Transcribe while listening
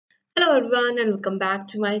Hello everyone and welcome back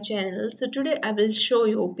to my channel. So today I will show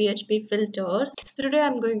you PHP filters. So today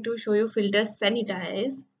I'm going to show you filter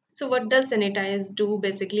Sanitize. So what does Sanitize do?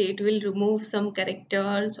 Basically it will remove some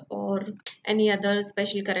characters or any other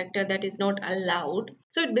special character that is not allowed.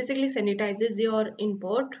 So it basically sanitizes your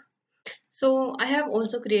input. So I have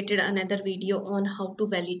also created another video on how to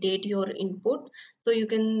validate your input. So you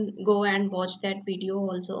can go and watch that video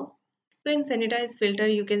also. So in Sanitize filter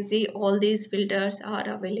you can see all these filters are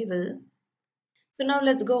available. So now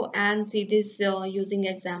let's go and see this using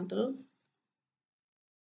example.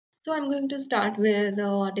 So I'm going to start with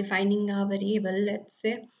defining a variable, let's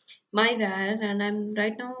say my var, and I'm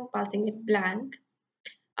right now passing it blank.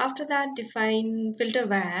 After that, define filter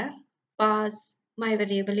var, pass my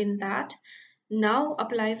variable in that. Now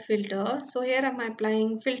apply filter. So here I'm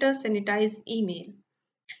applying filter sanitize email.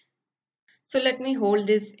 So let me hold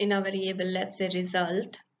this in a variable, let's say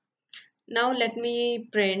result. Now let me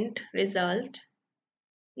print result.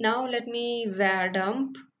 Now let me var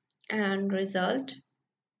dump and result.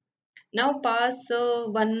 Now pass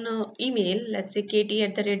one email, let's say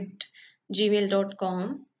kt@gmail.com.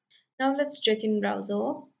 Now let's check in browser.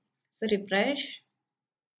 So refresh.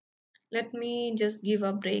 Let me just give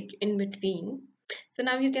a break in between. So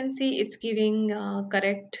now you can see it's giving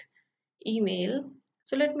correct email.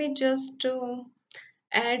 So let me just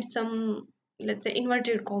add some, let's say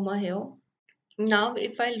inverted comma here. Now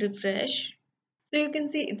if I refresh, so you can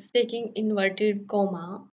see it's taking inverted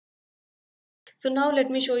comma. So now let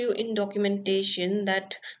me show you in documentation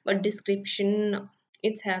that what description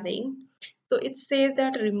it's having. So it says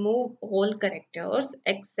that remove all characters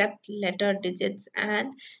except letter digits,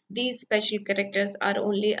 and these special characters are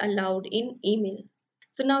only allowed in email.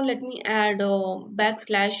 So now let me add a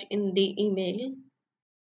backslash in the email.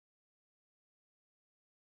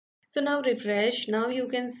 So now refresh. Now you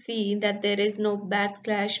can see that there is no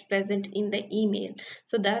backslash present in the email.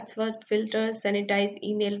 So that's what filter sanitize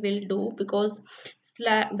email will do, because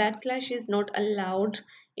backslash is not allowed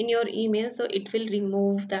in your email, so it will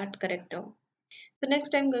remove that character. So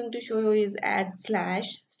next I'm going to show you is add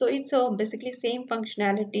slash. So it's basically same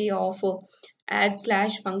functionality of add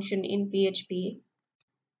slash function in PHP.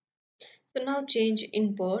 So now change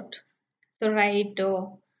input. So write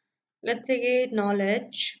let's say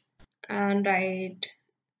knowledge and write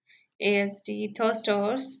ASD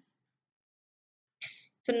thirsters.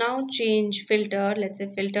 So now change filter, let's say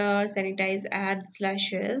filter sanitize add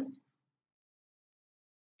slashes.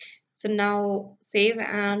 So now save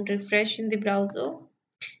and refresh in the browser.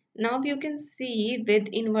 Now you can see with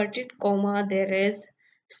inverted comma there is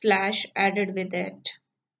slash added with it.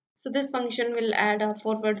 So this function will add a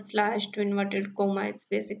forward slash to inverted comma. It's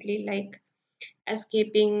basically like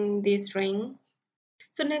escaping the string.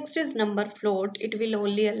 So next is number float. It will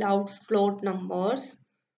only allow float numbers.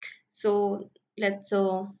 So let's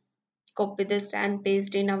copy this and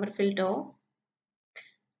paste in our filter.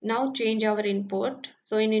 Now change our input.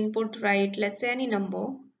 So in input write, let's say any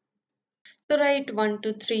number. So write 1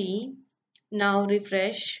 to 3. Now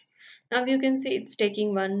refresh. Now you can see it's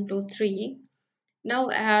taking 1 to 3. Now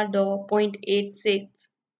add 0.86.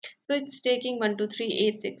 So it's taking 1 to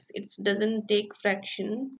 386. It doesn't take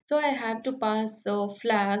fraction. So I have to pass a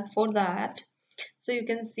flag for that. So you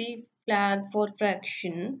can see flag for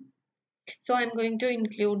fraction. So I'm going to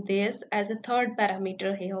include this as a third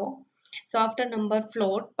parameter here. So after number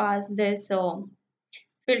float, pass this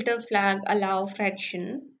filter flag allow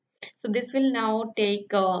fraction. So this will now take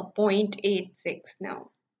 0.86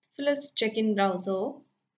 now. So let's check in browser,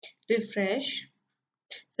 refresh.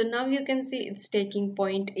 So now you can see it's taking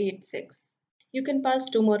 0.86. You can pass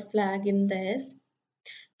two more flag in this.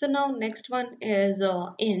 So now next one is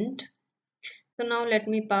int. So now let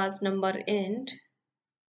me pass number int,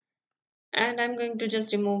 and I'm going to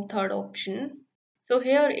just remove third option. So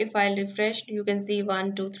here if I refresh, you can see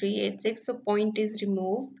 1 2 3 8 6. So point is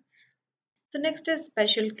removed. So next is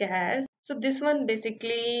special chars. So this one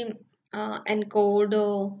basically encode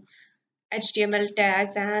HTML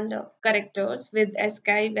tags and characters with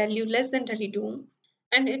ASCII value less than 32,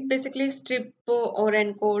 and it basically strip or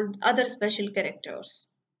encode other special characters.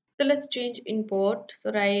 So let's change import.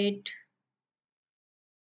 So write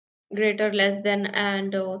greater less than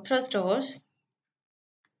and thrusters.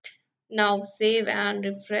 Now save and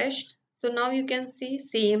refresh. So now you can see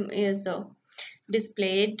same is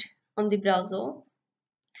displayed on the browser.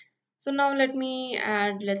 So now let me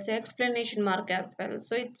add, let's say explanation mark as well.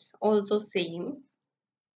 So it's also same.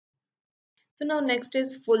 So now next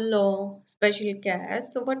is full special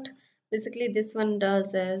chars. So what basically this one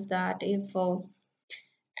does is that if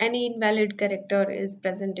any invalid character is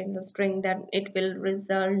present in the string, then it will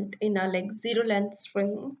result in a like zero length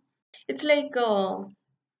string. It's like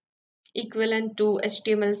equivalent to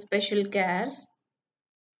HTML special chars.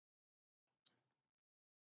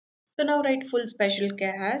 So now write full special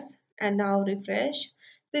chars and now refresh.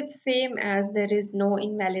 So it's same as there is no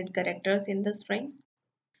invalid characters in the string.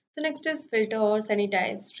 So next is filter or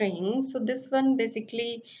sanitize string. So this one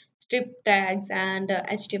basically strip tags and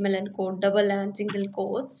HTML and code double and single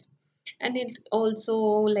quotes, and it also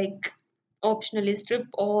like optionally strip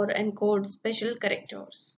or encode special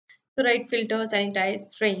characters. So write filter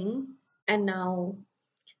sanitize string and now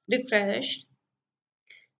refresh.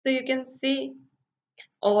 So you can see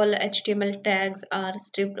all HTML tags are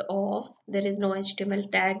stripped off. There is no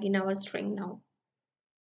HTML tag in our string now.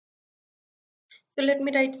 So let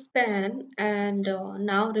me write span and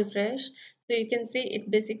now refresh. So you can see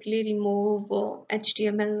it basically remove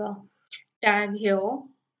HTML tag here.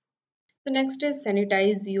 So next is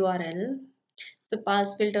sanitize URL. So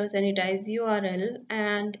pass filter sanitize URL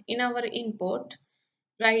and in our input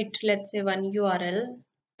write let's say one URL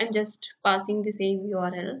and just passing the same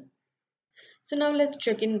URL. So now let's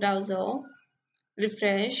check in browser,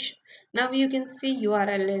 refresh. Now you can see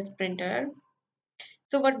URL is printed.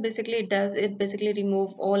 So what basically it does, it basically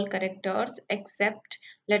remove all characters except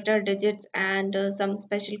letter digits and some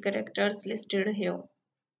special characters listed here.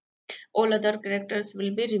 All other characters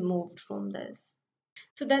will be removed from this.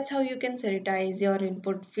 So that's how you can sanitize your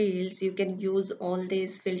input fields. You can use all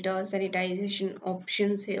these filter sanitization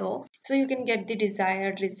options here. So you can get the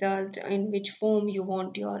desired result in which form you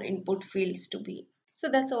want your input fields to be. So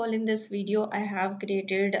that's all in this video. I have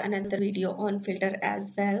created another video on filter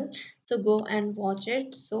as well. So go and watch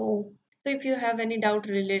it. So if you have any doubt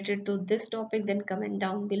related to this topic, then comment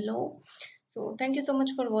down below. So thank you so much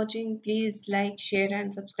for watching. Please like, share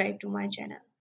and subscribe to my channel.